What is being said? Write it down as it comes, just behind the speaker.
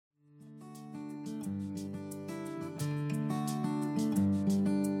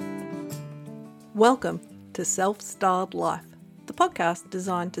Welcome to Self-Styled Life, the podcast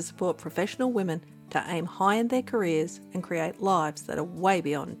designed to support professional women to aim high in their careers and create lives that are way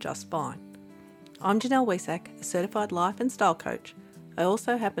beyond just fine. I'm Janelle Wiesack, a certified life and style coach. I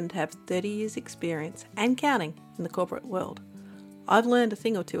also happen to have 30 years experience and counting in the corporate world. I've learned a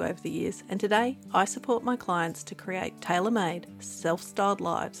thing or two over the years, and today I support my clients to create tailor-made, self-styled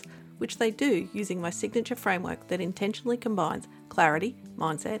lives, which they do using my signature framework that intentionally combines clarity,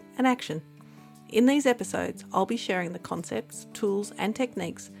 mindset, and action. In these episodes, I'll be sharing the concepts, tools, and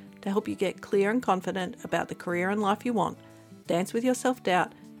techniques to help you get clear and confident about the career and life you want, dance with your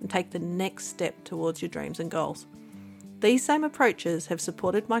self-doubt, and take the next step towards your dreams and goals. These same approaches have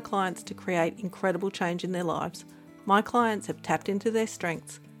supported my clients to create incredible change in their lives. My clients have tapped into their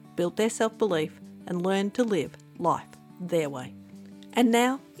strengths, built their self-belief, and learned to live life their way. And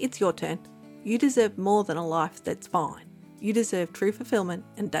now it's your turn. You deserve more than a life that's fine. You deserve true fulfillment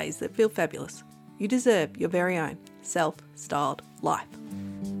and days that feel fabulous. You deserve your very own self-styled life.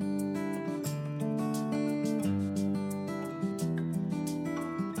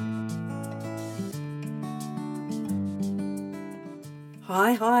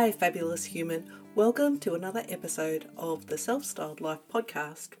 Hi, fabulous human. Welcome to another episode of the Self-Styled Life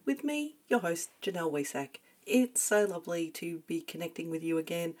podcast with me, your host, Janelle Wiesack. It's so lovely to be connecting with you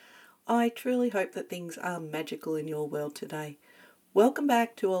again. I truly hope that things are magical in your world today. Welcome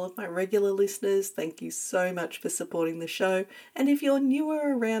back to all of my regular listeners. Thank you so much for supporting the show. And if you're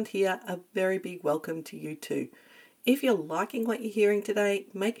newer around here, a very big welcome to you too. If you're liking what you're hearing today,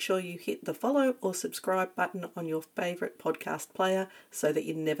 make sure you hit the follow or subscribe button on your favourite podcast player so that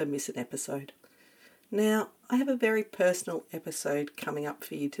you never miss an episode. Now, I have a very personal episode coming up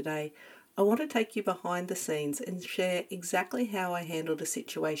for you today. I want to take you behind the scenes and share exactly how I handled a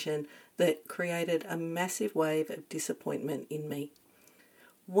situation that created a massive wave of disappointment in me.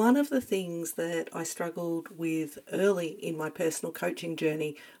 One of the things that I struggled with early in my personal coaching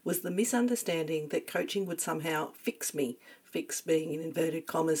journey was the misunderstanding that coaching would somehow fix me, fix being in inverted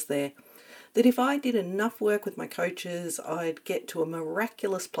commas there. That if I did enough work with my coaches, I'd get to a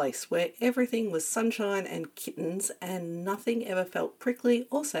miraculous place where everything was sunshine and kittens and nothing ever felt prickly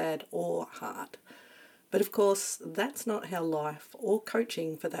or sad or hard. But of course, that's not how life, or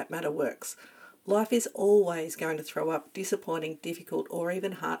coaching for that matter, works. Life is always going to throw up disappointing, difficult, or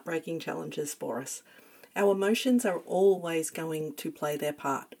even heartbreaking challenges for us. Our emotions are always going to play their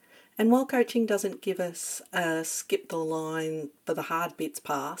part. And while coaching doesn't give us a skip the line for the hard bits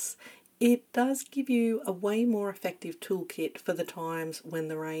pass, it does give you a way more effective toolkit for the times when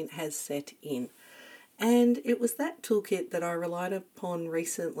the rain has set in. And it was that toolkit that I relied upon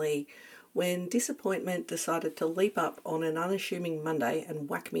recently when disappointment decided to leap up on an unassuming Monday and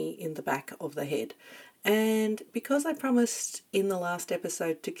whack me in the back of the head. And because I promised in the last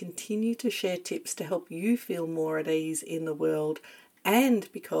episode to continue to share tips to help you feel more at ease in the world,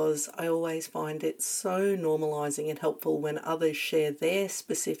 and because I always find it so normalising and helpful when others share their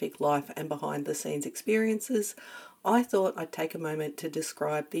specific life and behind the scenes experiences, I thought I'd take a moment to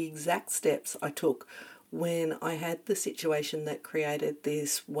describe the exact steps I took when I had the situation that created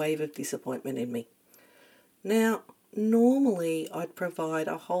this wave of disappointment in me. Now, normally I'd provide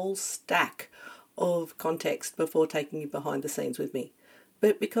a whole stack of context before taking you behind the scenes with me.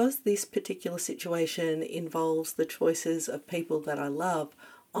 But because this particular situation involves the choices of people that I love,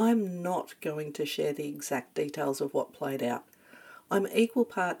 I'm not going to share the exact details of what played out. I'm equal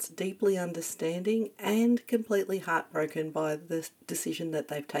parts deeply understanding and completely heartbroken by the decision that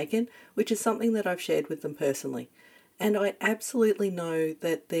they've taken, which is something that I've shared with them personally. And I absolutely know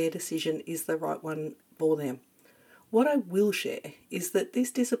that their decision is the right one for them. What I will share is that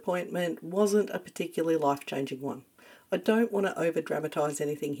this disappointment wasn't a particularly life-changing one. I don't want to over-dramatise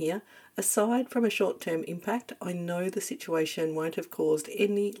anything here. Aside from a short-term impact, I know the situation won't have caused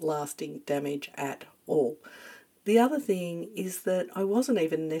any lasting damage at all. The other thing is that I wasn't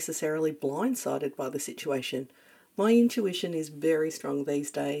even necessarily blindsided by the situation. My intuition is very strong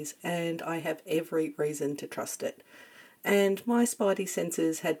these days, and I have every reason to trust it. And my spidey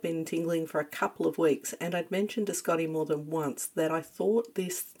senses had been tingling for a couple of weeks, and I'd mentioned to Scotty more than once that I thought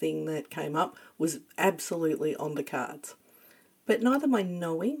this thing that came up was absolutely on the cards. But neither my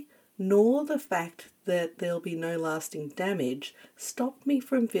knowing nor the fact that there'll be no lasting damage stopped me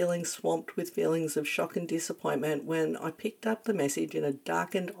from feeling swamped with feelings of shock and disappointment when I picked up the message in a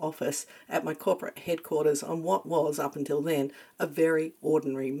darkened office at my corporate headquarters on what was, up until then, a very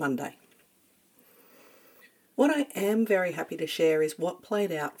ordinary Monday. What I am very happy to share is what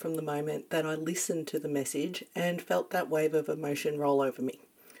played out from the moment that I listened to the message and felt that wave of emotion roll over me.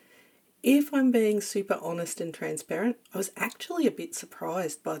 If I'm being super honest and transparent, I was actually a bit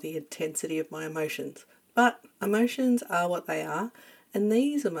surprised by the intensity of my emotions. But emotions are what they are, and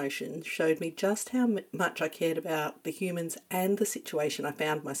these emotions showed me just how much I cared about the humans and the situation I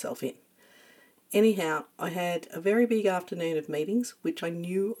found myself in. Anyhow, I had a very big afternoon of meetings, which I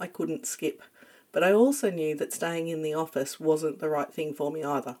knew I couldn't skip. But I also knew that staying in the office wasn't the right thing for me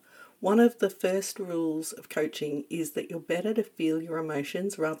either. One of the first rules of coaching is that you're better to feel your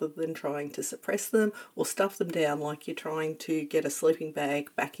emotions rather than trying to suppress them or stuff them down like you're trying to get a sleeping bag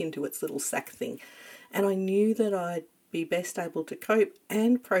back into its little sack thing. And I knew that I'd be best able to cope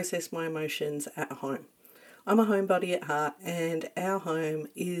and process my emotions at home. I'm a homebody at heart, and our home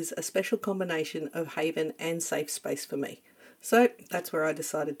is a special combination of haven and safe space for me. So that's where I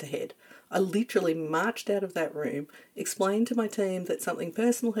decided to head. I literally marched out of that room, explained to my team that something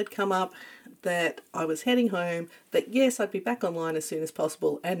personal had come up, that I was heading home, that yes, I'd be back online as soon as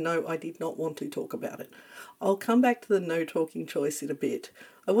possible, and no, I did not want to talk about it. I'll come back to the no talking choice in a bit.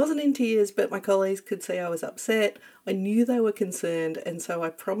 I wasn't in tears, but my colleagues could see I was upset. I knew they were concerned, and so I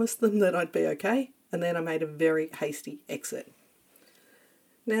promised them that I'd be okay, and then I made a very hasty exit.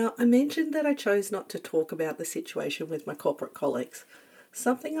 Now, I mentioned that I chose not to talk about the situation with my corporate colleagues.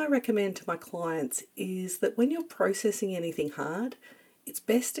 Something I recommend to my clients is that when you're processing anything hard, it's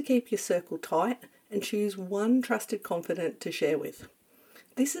best to keep your circle tight and choose one trusted confidant to share with.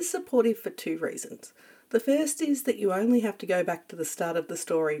 This is supportive for two reasons. The first is that you only have to go back to the start of the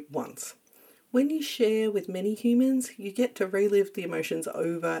story once. When you share with many humans, you get to relive the emotions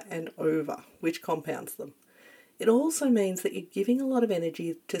over and over, which compounds them. It also means that you're giving a lot of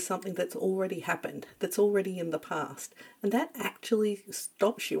energy to something that's already happened, that's already in the past, and that actually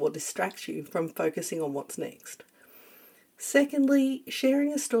stops you or distracts you from focusing on what's next. Secondly,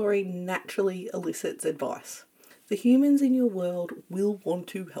 sharing a story naturally elicits advice. The humans in your world will want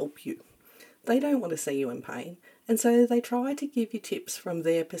to help you. They don't want to see you in pain, and so they try to give you tips from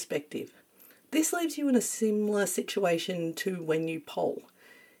their perspective. This leaves you in a similar situation to when you poll.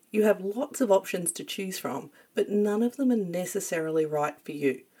 You have lots of options to choose from, but none of them are necessarily right for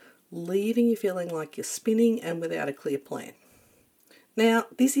you, leaving you feeling like you're spinning and without a clear plan. Now,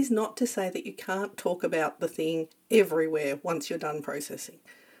 this is not to say that you can't talk about the thing everywhere once you're done processing.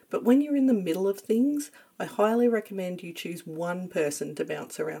 But when you're in the middle of things, I highly recommend you choose one person to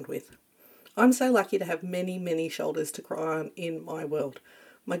bounce around with. I'm so lucky to have many, many shoulders to cry on in my world.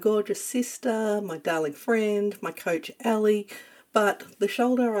 My gorgeous sister, my darling friend, my coach Ellie, but the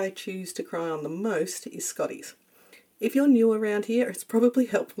shoulder I choose to cry on the most is Scotty's. If you're new around here, it's probably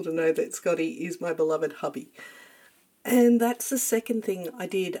helpful to know that Scotty is my beloved hubby. And that's the second thing I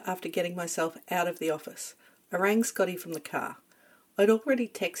did after getting myself out of the office. I rang Scotty from the car. I'd already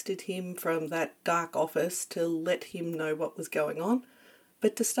texted him from that dark office to let him know what was going on,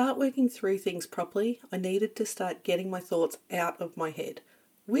 but to start working through things properly, I needed to start getting my thoughts out of my head,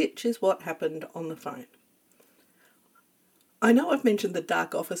 which is what happened on the phone. I know I've mentioned the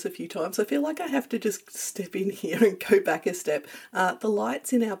dark office a few times. I feel like I have to just step in here and go back a step. The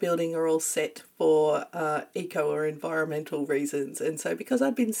lights in our building are all set for eco or environmental reasons. And so because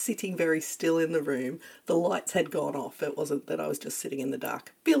I'd been sitting very still in the room, the lights had gone off. It wasn't that I was just sitting in the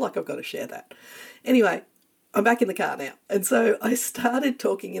dark. Feel like I've got to share that. Anyway, I'm back in the car now. And so I started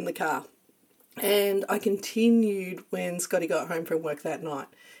talking in the car. And I continued when Scotty got home from work that night.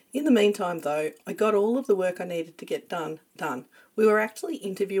 In the meantime, though, I got all of the work I needed to get done. We were actually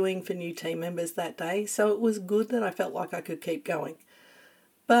interviewing for new team members that day, so it was good that I felt like I could keep going.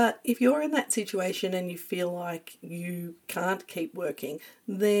 But if you're in that situation and you feel like you can't keep working,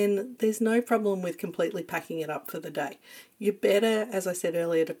 then there's no problem with completely packing it up for the day. You're better, as I said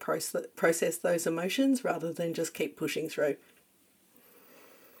earlier, to process those emotions rather than just keep pushing through.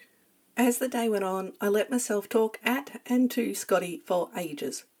 As the day went on, I let myself talk at and to Scotty for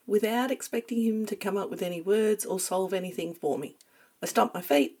ages, without expecting him to come up with any words or solve anything for me. I stomped my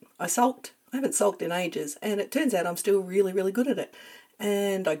feet, I sulked. I haven't sulked in ages, and it turns out I'm still really, really good at it.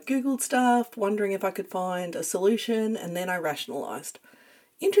 And I Googled stuff, wondering if I could find a solution, and then I rationalised.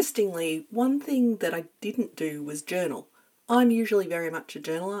 Interestingly, one thing that I didn't do was journal. I'm usually very much a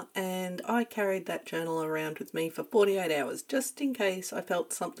journaler, and I carried that journal around with me for 48 hours, just in case I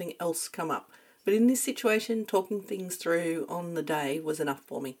felt something else come up. But in this situation, talking things through on the day was enough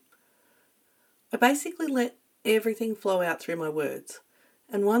for me. I basically let everything flow out through my words.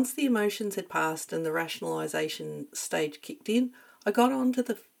 And once the emotions had passed and the rationalisation stage kicked in, I got on to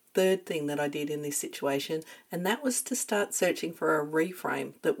the third thing that I did in this situation, and that was to start searching for a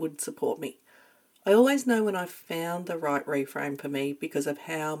reframe that would support me. I always know when I've found the right reframe for me because of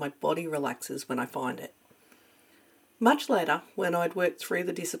how my body relaxes when I find it. Much later, when I'd worked through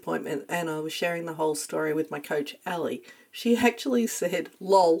the disappointment and I was sharing the whole story with my coach, Ali, she actually said,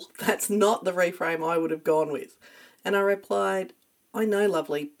 "Lol, that's not the reframe I would have gone with." And I replied, "I know,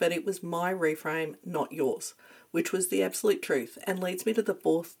 lovely, but it was my reframe, not yours," which was the absolute truth, and leads me to the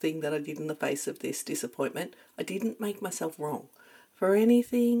fourth thing that I did in the face of this disappointment. I didn't make myself wrong for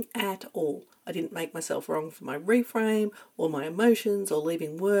anything at all. I didn't make myself wrong for my reframe or my emotions or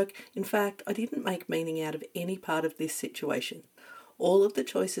leaving work. In fact, I didn't make meaning out of any part of this situation. All of the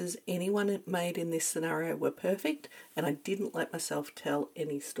choices anyone made in this scenario were perfect, and I didn't let myself tell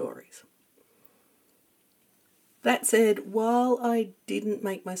any stories. That said, while I didn't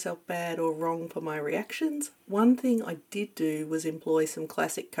make myself bad or wrong for my reactions, one thing I did do was employ some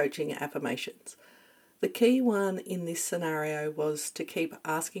classic coaching affirmations. The key one in this scenario was to keep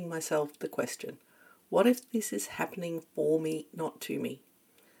asking myself the question, what if this is happening for me, not to me?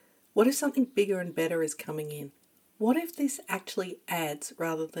 What if something bigger and better is coming in? What if this actually adds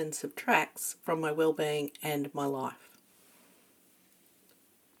rather than subtracts from my well-being and my life?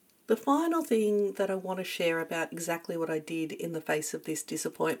 The final thing that I want to share about exactly what I did in the face of this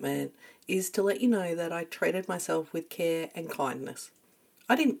disappointment is to let you know that I treated myself with care and kindness.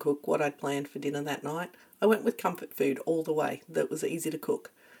 I didn't cook what I'd planned for dinner that night. I went with comfort food all the way that was easy to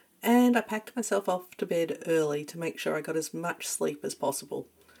cook. And I packed myself off to bed early to make sure I got as much sleep as possible.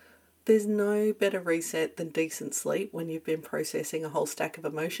 There's no better reset than decent sleep when you've been processing a whole stack of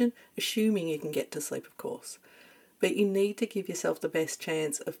emotion, assuming you can get to sleep, of course. But you need to give yourself the best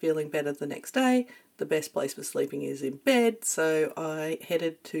chance of feeling better the next day. The best place for sleeping is in bed, so I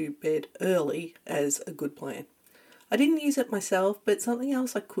headed to bed early as a good plan. I didn't use it myself, but something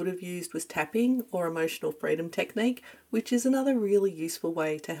else I could have used was tapping or emotional freedom technique, which is another really useful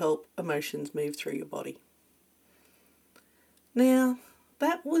way to help emotions move through your body. Now,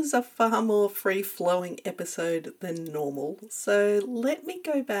 that was a far more free-flowing episode than normal, so let me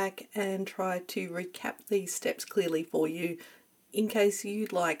go back and try to recap these steps clearly for you in case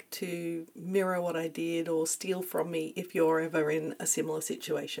you'd like to mirror what I did or steal from me if you're ever in a similar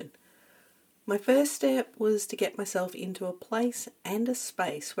situation. My first step was to get myself into a place and a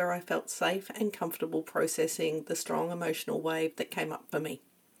space where I felt safe and comfortable processing the strong emotional wave that came up for me.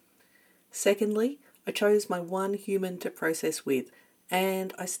 Secondly, I chose my one human to process with,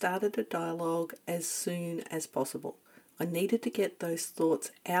 and I started a dialogue as soon as possible. I needed to get those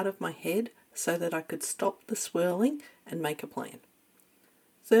thoughts out of my head so that I could stop the swirling and make a plan.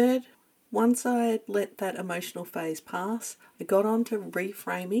 Third, once I had let that emotional phase pass, I got on to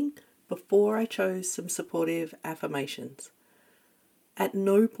reframing before I chose some supportive affirmations. At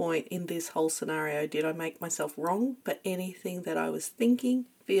no point in this whole scenario did I make myself wrong for anything that I was thinking,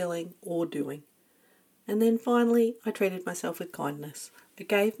 feeling, or doing. And then finally, I treated myself with kindness. I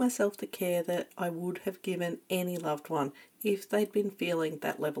gave myself the care that I would have given any loved one if they'd been feeling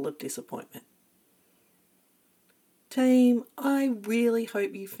that level of disappointment. Team, I really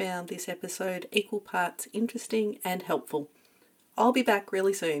hope you found this episode equal parts interesting and helpful. I'll be back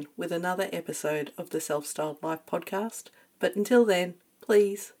really soon with another episode of the Self-Styled Life podcast, but until then,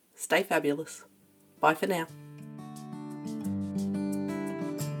 please stay fabulous. Bye for now.